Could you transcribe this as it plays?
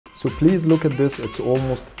So please look at this, it's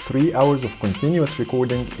almost 3 hours of continuous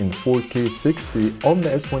recording in 4K 60 on the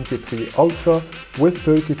S23 Ultra with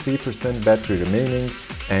 33% battery remaining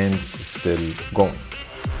and still going.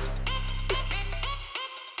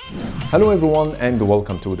 Hello everyone and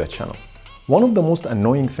welcome to the channel. One of the most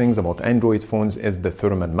annoying things about Android phones is the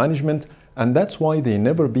thermal management, and that's why they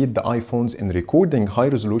never beat the iPhones in recording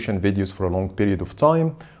high-resolution videos for a long period of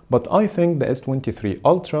time. But I think the S23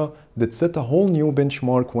 Ultra did set a whole new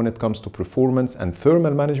benchmark when it comes to performance and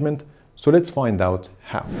thermal management, so let's find out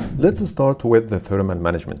how. Let's start with the thermal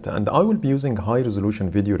management, and I will be using high-resolution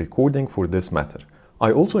video recording for this matter.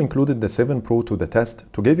 I also included the 7 Pro to the test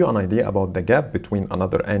to give you an idea about the gap between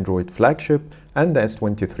another Android flagship and the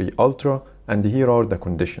S23 Ultra, and here are the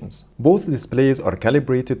conditions. Both displays are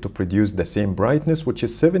calibrated to produce the same brightness, which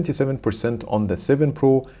is 77% on the 7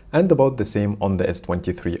 Pro and about the same on the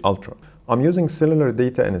S23 Ultra. I'm using cellular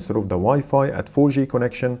data instead of the Wi-Fi at 4G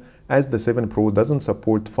connection, as the 7 Pro doesn't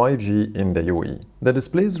support 5G in the UAE. The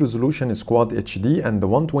display's resolution is Quad HD and the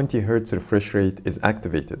 120Hz refresh rate is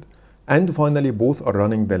activated. And finally, both are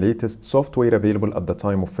running the latest software available at the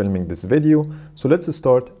time of filming this video. So let's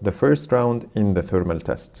start the first round in the thermal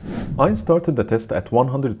test. I started the test at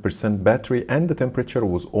 100% battery and the temperature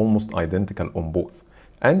was almost identical on both.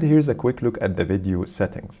 And here's a quick look at the video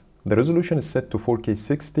settings. The resolution is set to 4K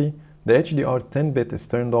 60, the HDR 10-bit is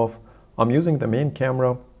turned off, I'm using the main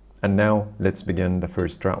camera, and now let's begin the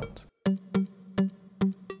first round.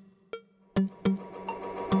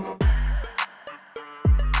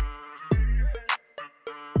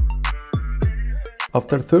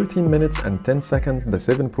 After 13 minutes and 10 seconds, the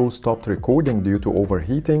 7 Pro stopped recording due to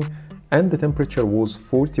overheating, and the temperature was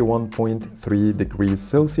 41.3 degrees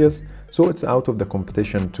Celsius, so it's out of the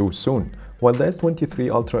competition too soon, while the S23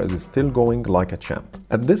 Ultra is still going like a champ.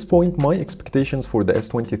 At this point, my expectations for the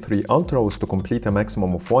S23 Ultra was to complete a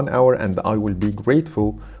maximum of 1 hour, and I will be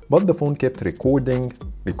grateful, but the phone kept recording,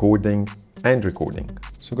 and recording.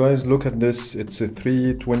 So guys, look at this, it's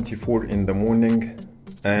 3:24 in the morning,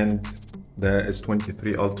 and the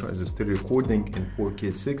S23 Ultra is still recording in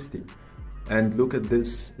 4K 60. And look at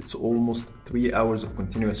this, it's almost 3 hours of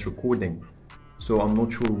continuous recording. So I'm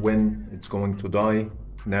not sure when it's going to die.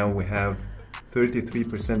 Now we have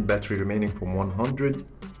 33% battery remaining from 100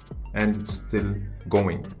 and it's still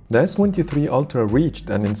going. The S23 Ultra reached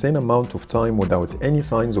an insane amount of time without any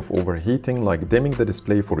signs of overheating, like dimming the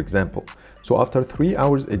display for example. So after 3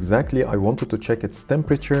 hours exactly, I wanted to check its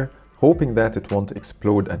temperature, hoping that it won't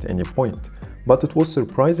explode at any point. But it was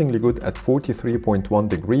surprisingly good at 43.1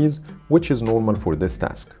 degrees, which is normal for this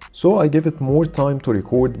task. So I gave it more time to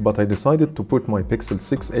record, but I decided to put my Pixel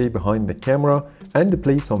 6a behind the camera and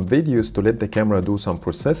play some videos to let the camera do some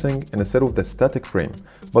processing instead of the static frame.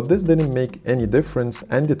 But this didn't make any difference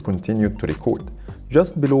and it continued to record.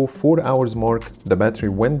 Just below 4 hours mark, the battery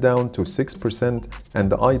went down to 6%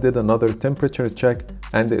 and I did another temperature check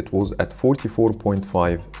and it was at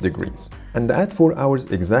 44.5 degrees. And at 4 hours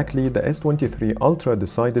exactly, the S23 Ultra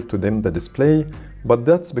decided to dim the display, but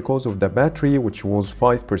that's because of the battery, which was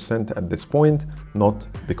 5% at this point, not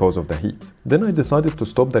because of the heat. Then I decided to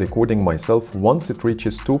stop the recording myself once it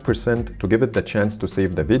reaches 2% to give it the chance to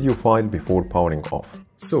save the video file before powering off.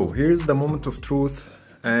 So here's the moment of truth,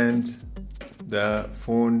 and the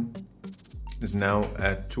phone is now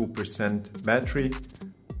at 2% battery,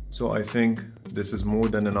 so I think this is more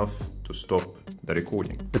than enough to stop the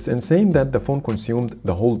recording. It's insane that the phone consumed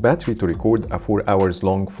the whole battery to record a 4 hours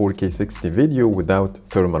long 4K 60 video without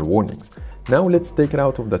thermal warnings. Now let's take it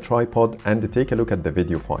out of the tripod and take a look at the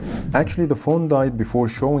video file. Actually, the phone died before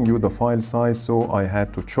showing you the file size, so I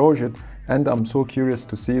had to charge it, and I'm so curious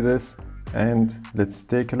to see this. And let's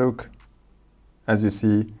take a look. As you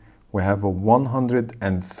see, we have a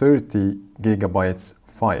 130 gigabytes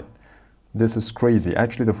file. This is crazy.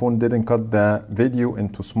 Actually, the phone didn't cut the video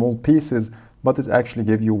into small pieces, but it actually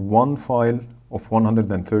gave you one file of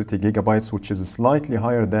 130 gigabytes, which is slightly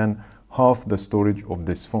higher than half the storage of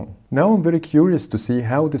this phone. Now I'm very curious to see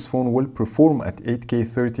how this phone will perform at 8K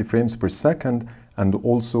 30 frames per second and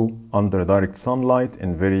also under direct sunlight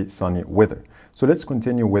in very sunny weather. So let's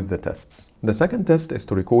continue with the tests. The second test is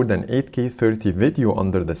to record an 8K 30 video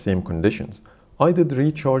under the same conditions. I did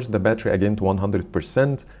recharge the battery again to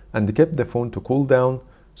 100% and kept the phone to cool down,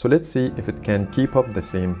 so let's see if it can keep up the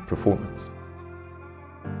same performance.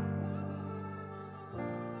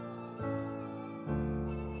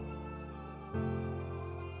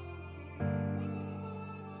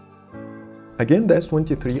 Again, the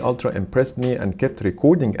S23 Ultra impressed me and kept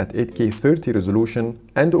recording at 8K 30 resolution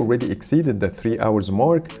and already exceeded the 3 hours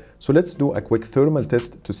mark. So let's do a quick thermal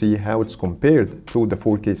test to see how it's compared to the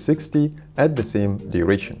 4K 60 at the same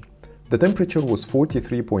duration. The temperature was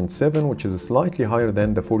 43.7, which is slightly higher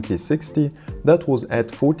than the 4K 60 that was at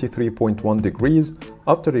 43.1 degrees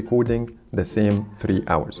after recording the same 3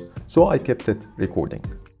 hours. So I kept it recording.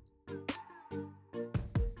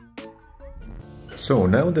 So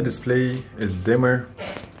now the display is dimmer,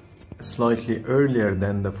 slightly earlier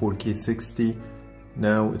than the 4K 60.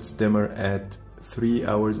 Now it's dimmer at 3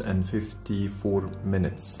 hours and 54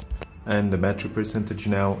 minutes. And the battery percentage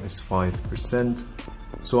now is 5%.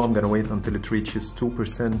 So I'm gonna wait until it reaches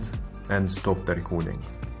 2% and stop the recording.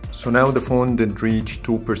 So now the phone did reach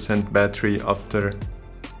 2% battery after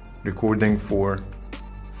recording for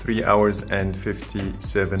 3 hours and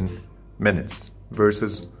 57 minutes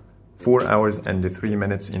versus 4 hours and 3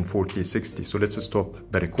 minutes in 4K 60. So let's stop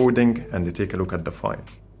the recording and take a look at the file.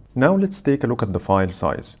 Now let's take a look at the file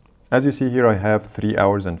size. As you see here, I have 3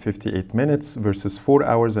 hours and 58 minutes versus 4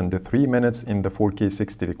 hours and 3 minutes in the 4K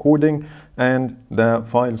 60 recording, and the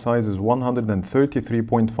file size is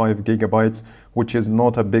 133.5 gigabytes, which is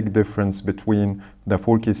not a big difference between the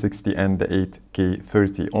 4K 60 and the 8K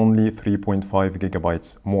 30, only 3.5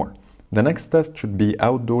 gigabytes more. The next test should be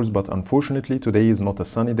outdoors, but unfortunately today is not a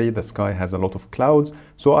sunny day. The sky has a lot of clouds,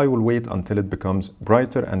 so I will wait until it becomes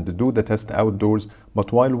brighter and do the test outdoors.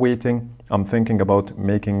 But while waiting, I'm thinking about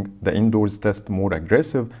making the indoors test more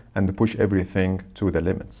aggressive and push everything to the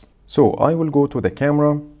limits. So I will go to the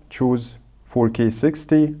camera, choose 4K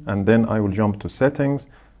 60, and then I will jump to settings,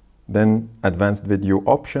 then advanced video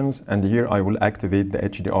options, and here I will activate the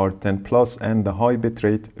HDR10 Plus and the high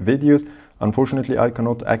bitrate videos. Unfortunately, I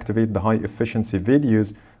cannot activate the high efficiency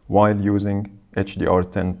videos while using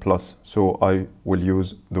HDR10 Plus, so I will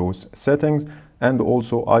use those settings, and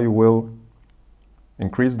also I will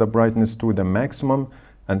increase the brightness to the maximum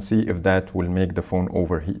and see if that will make the phone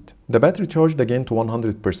overheat. The battery charged again to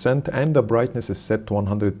 100% and the brightness is set to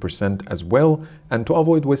 100% as well. And to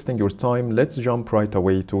avoid wasting your time, let's jump right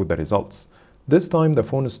away to the results. This time the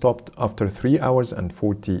phone stopped after 3 hours and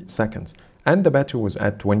 40 seconds. And the battery was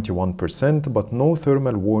at 21%, but no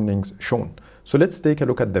thermal warnings shown. So let's take a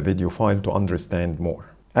look at the video file to understand more.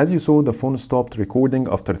 As you saw, the phone stopped recording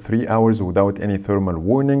after 3 hours without any thermal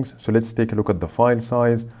warnings. So let's take a look at the file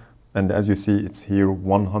size. And as you see, it's here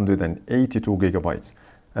 182 gigabytes.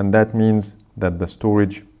 And that means that the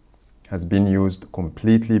storage has been used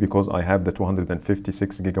completely because I have the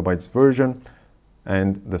 256 gigabytes version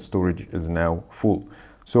and the storage is now full.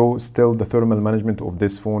 So still the thermal management of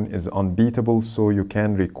this phone is unbeatable, so you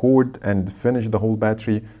can record and finish the whole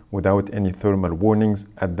battery without any thermal warnings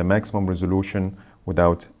at the maximum resolution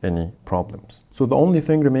without any problems. So the only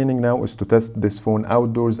thing remaining now is to test this phone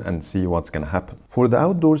outdoors and see what's gonna happen. For the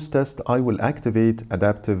outdoors test, I will activate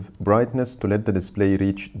adaptive brightness to let the display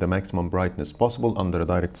reach the maximum brightness possible under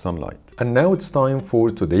direct sunlight. And now it's time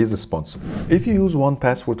for today's sponsor. If you use one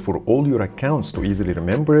password for all your accounts to easily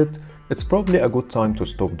remember it, it's probably a good time to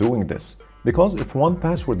stop doing this, because if one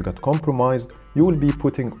password got compromised, you will be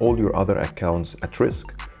putting all your other accounts at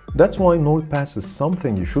risk. That's why NordPass is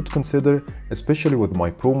something you should consider, especially with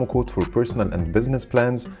my promo code for personal and business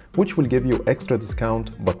plans, which will give you extra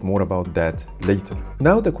discount, but more about that later.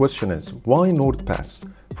 Now the question is, why NordPass?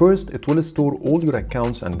 First, it will store all your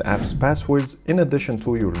accounts and apps passwords in addition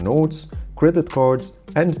to your notes, credit cards,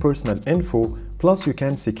 and personal info. Plus, you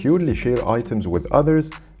can securely share items with others,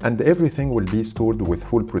 and everything will be stored with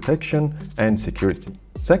full protection and security.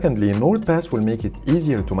 Secondly, NordPass will make it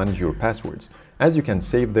easier to manage your passwords, as you can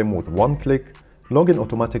save them with one click, log in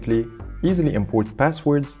automatically, easily import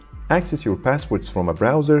passwords, access your passwords from a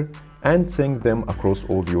browser, and sync them across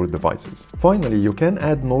all your devices. Finally, you can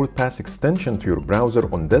add NordPass extension to your browser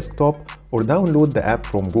on desktop or download the app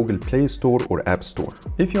from Google Play Store or App Store.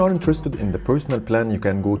 If you are interested in the personal plan, you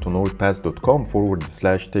can go to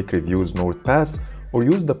nordpass.com/techreviewsNordPass or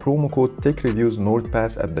use the promo code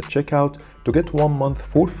TechReviewsNordPass at the checkout to get 1 month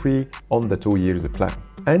for free on the 2 years plan.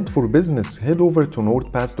 And for business, head over to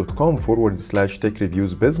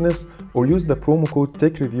nordpass.com/techreviewsbusiness or use the promo code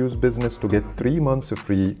TechReviewsBusiness to get 3 months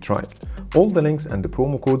free trial. All the links and the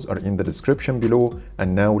promo codes are in the description below.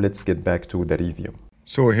 And now let's get back to the review.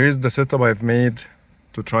 So here's the setup I've made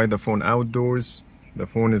to try the phone outdoors. The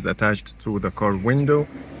phone is attached to the car window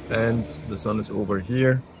and the sun is over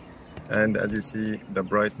here. And as you see, the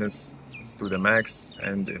brightness is to the max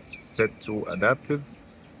and it's set to adaptive.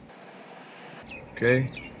 Okay,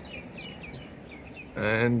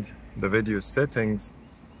 and the video settings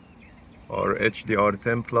are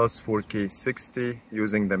HDR10 plus 4K 60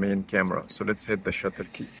 using the main camera. So let's hit the shutter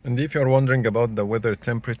key. And if you're wondering about the weather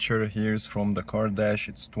temperature, here's from the car dash.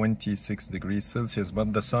 It's 26 degrees Celsius,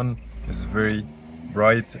 but the sun is very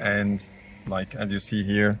bright, and like as you see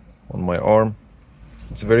here on my arm,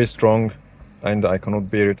 It's very strong and I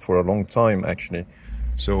cannot bear it for a long time actually.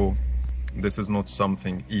 So this is not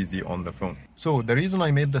something easy on the phone. So the reason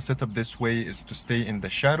I made the setup this way is to stay in the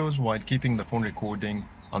shadows while keeping the phone recording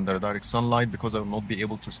under direct sunlight, because I will not be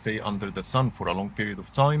able to stay under the sun for a long period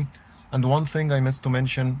of time. And one thing I missed to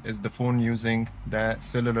mention is the phone using the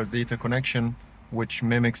cellular data connection, which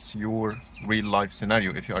mimics your real life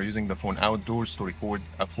scenario. If you are using the phone outdoors to record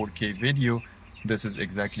a 4K video, this is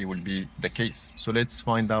exactly will be the case. So let's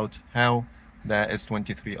find out how the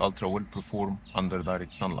S23 Ultra will perform under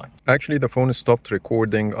direct sunlight. Actually, the phone stopped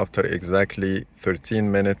recording after exactly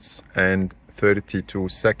 13 minutes and 32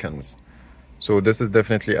 seconds. So this is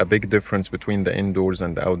definitely a big difference between the indoors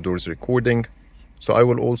and the outdoors recording. So I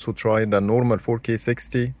will also try the normal 4K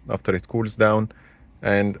 60 after it cools down,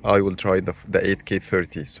 and I will try the 8K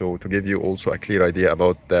 30. So to give you also a clear idea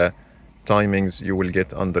about the timings you will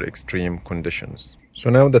get under extreme conditions.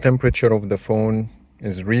 So now the temperature of the phone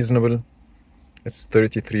is reasonable. It's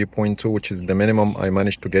 33.2, which is the minimum I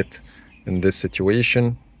managed to get in this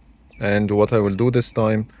situation. And what I will do this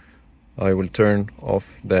time, I will turn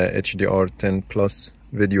off the HDR10 Plus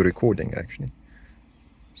video recording actually.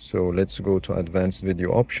 So let's go to advanced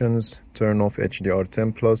video options, turn off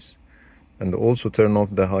HDR10 Plus, and also turn off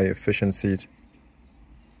the high efficiency.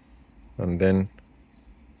 And then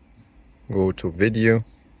go to video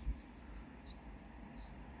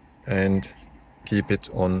and keep it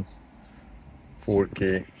on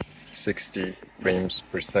 4K 60 frames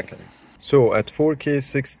per second. So at 4K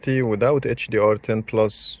 60 without HDR10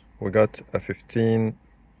 Plus, we got a 15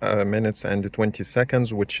 minutes and 20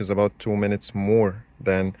 seconds, which is about 2 minutes more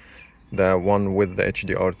than the one with the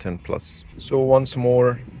HDR10 Plus. So once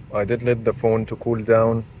more, I did let the phone to cool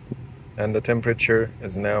down, and the temperature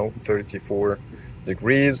is now 34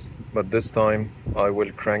 degrees, but this time I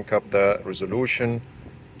will crank up the resolution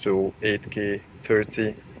to 8K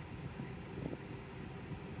 30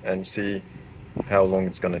 and see how long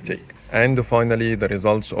it's gonna take. And finally, the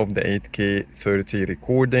results of the 8K 30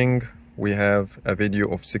 recording. We have a video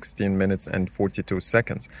of 16 minutes and 42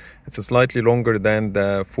 seconds. It's slightly longer than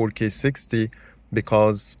the 4K 60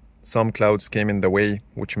 because some clouds came in the way,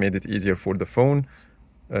 which made it easier for the phone,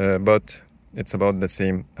 but it's about the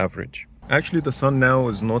same average. Actually, the sun now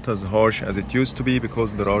is not as harsh as it used to be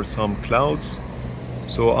because there are some clouds.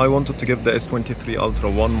 So I wanted to give the S23 Ultra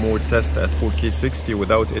one more test at 4K 60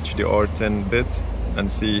 without HDR10 bit and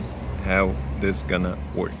see how this gonna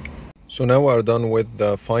work. So now we're done with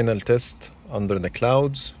the final test under the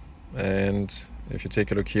clouds, and if you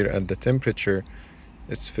take a look here at the temperature,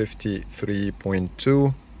 it's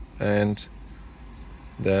 53.2 and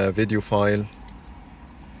the video file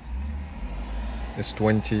is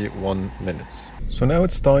 21 minutes. So now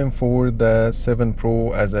it's time for the 7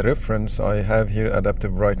 Pro as a reference. I have here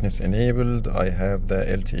adaptive brightness enabled, I have the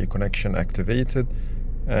LTE connection activated,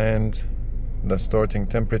 and the starting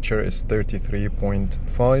temperature is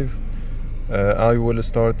 33.5. I will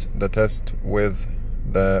start the test with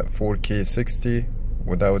the 4K 60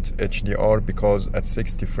 without HDR because at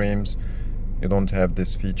 60 frames you don't have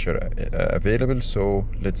this feature available, so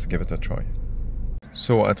let's give it a try.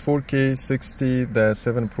 So at 4K 60, the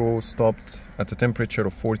 7 Pro stopped at a temperature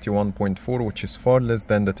of 41.4, which is far less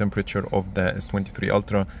than the temperature of the S23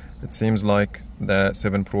 Ultra. It seems like the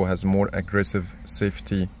 7 Pro has more aggressive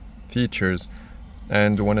safety features.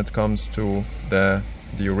 And when it comes to the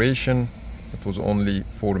duration, it was only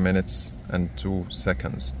 4 minutes and 2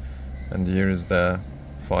 seconds. And here is the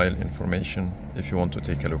file information if you want to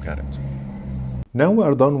take a look at it. Now we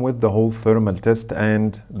are done with the whole thermal test,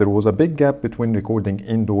 and there was a big gap between recording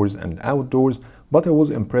indoors and outdoors, but I was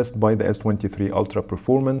impressed by the S23 Ultra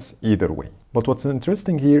performance either way. But what's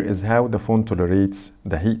interesting here is how the phone tolerates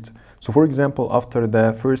the heat. So for example, after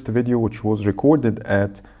the first video, which was recorded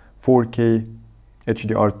at 4K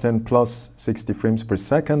HDR10 plus 60 frames per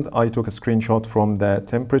second, I took a screenshot from the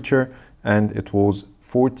temperature and it was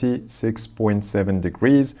 46.7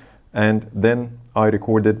 degrees, and then I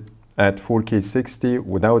recorded at 4K 60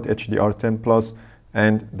 without HDR10 plus,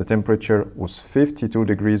 and the temperature was 52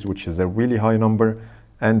 degrees, which is a really high number.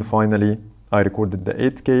 And finally I recorded the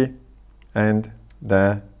 8K and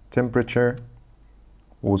the temperature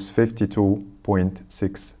was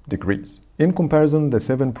 52.6 degrees. In comparison, the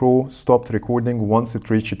 7 Pro stopped recording once it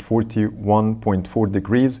reached 41.4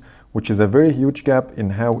 degrees, which is a very huge gap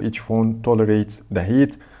in how each phone tolerates the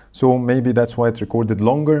heat. So maybe that's why it recorded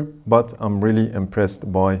longer, but I'm really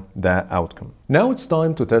impressed by the outcome. Now it's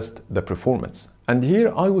time to test the performance. And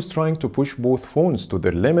here I was trying to push both phones to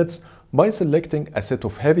their limits by selecting a set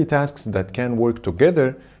of heavy tasks that can work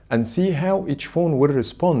together and see how each phone will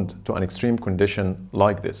respond to an extreme condition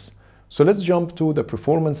like this. So let's jump to the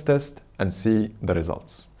performance test and see the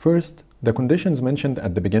results. First, the conditions mentioned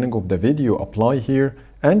at the beginning of the video apply here,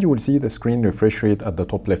 and you will see the screen refresh rate at the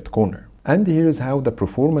top left corner. And here's how the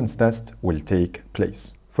performance test will take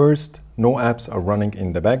place. First, no apps are running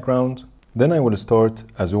in the background. Then I will start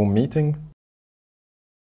a Zoom meeting.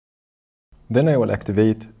 Then I will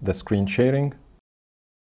activate the screen sharing.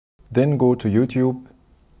 Then go to YouTube.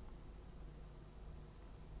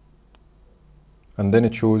 And then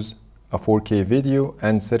it shows a 4K video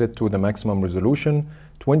and set it to the maximum resolution,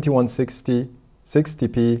 2160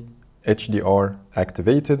 60p HDR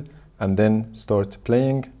activated, and then start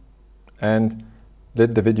playing and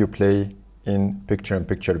let the video play in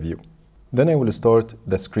picture-in-picture view. Then I will start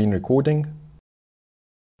the screen recording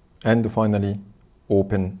and finally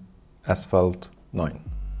open Asphalt 9.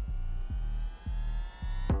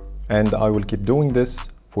 And I will keep doing this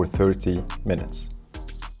for 30 minutes.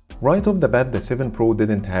 Right off the bat, the 7 Pro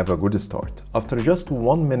didn't have a good start. After just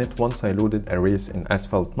 1 minute once I loaded a race in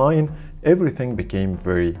Asphalt 9, everything became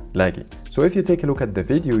very laggy. So if you take a look at the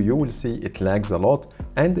video, you will see it lags a lot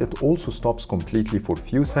and it also stops completely for a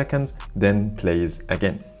few seconds, then plays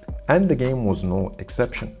again. And the game was no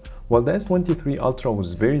exception. While the S23 Ultra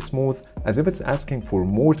was very smooth, as if it's asking for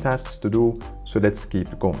more tasks to do, so let's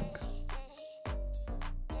keep going.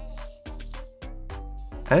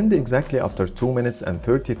 And exactly after 2 minutes and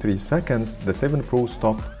 33 seconds, the 7 Pro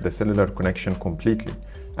stopped the cellular connection completely.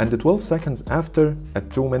 And 12 seconds after, at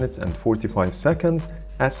 2 minutes and 45 seconds,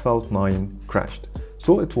 Asphalt 9 crashed.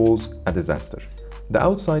 So it was a disaster. The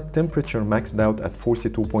outside temperature maxed out at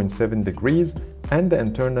 42.7 degrees and the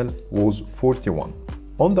internal was 41.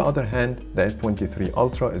 On the other hand, the S23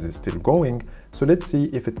 Ultra is still going, so let's see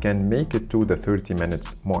if it can make it to the 30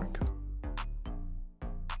 minutes mark.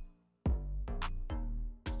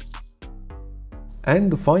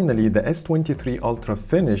 And finally, the S23 Ultra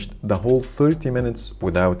finished the whole 30 minutes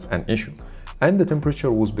without an issue. And the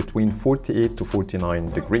temperature was between 48 to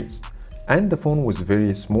 49 degrees. And the phone was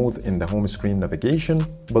very smooth in the home screen navigation,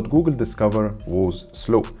 but Google Discover was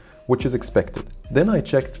slow, which is expected. Then I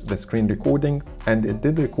checked the screen recording and it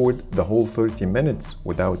did record the whole 30 minutes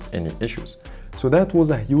without any issues. So that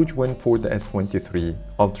was a huge win for the S23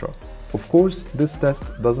 Ultra. Of course, this test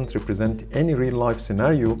doesn't represent any real-life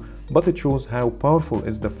scenario, but it shows how powerful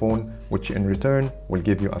is the phone, which in return will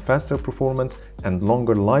give you a faster performance and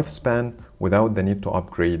longer lifespan without the need to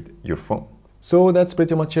upgrade your phone. So that's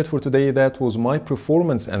pretty much it for today. That was my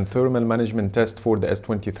performance and thermal management test for the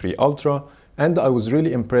S23 Ultra, and I was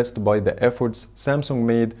really impressed by the efforts Samsung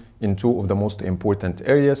made in two of the most important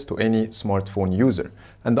areas to any smartphone user.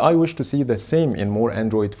 And I wish to see the same in more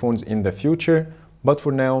Android phones in the future. But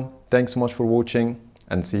for now, thanks so much for watching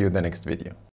and see you in the next video.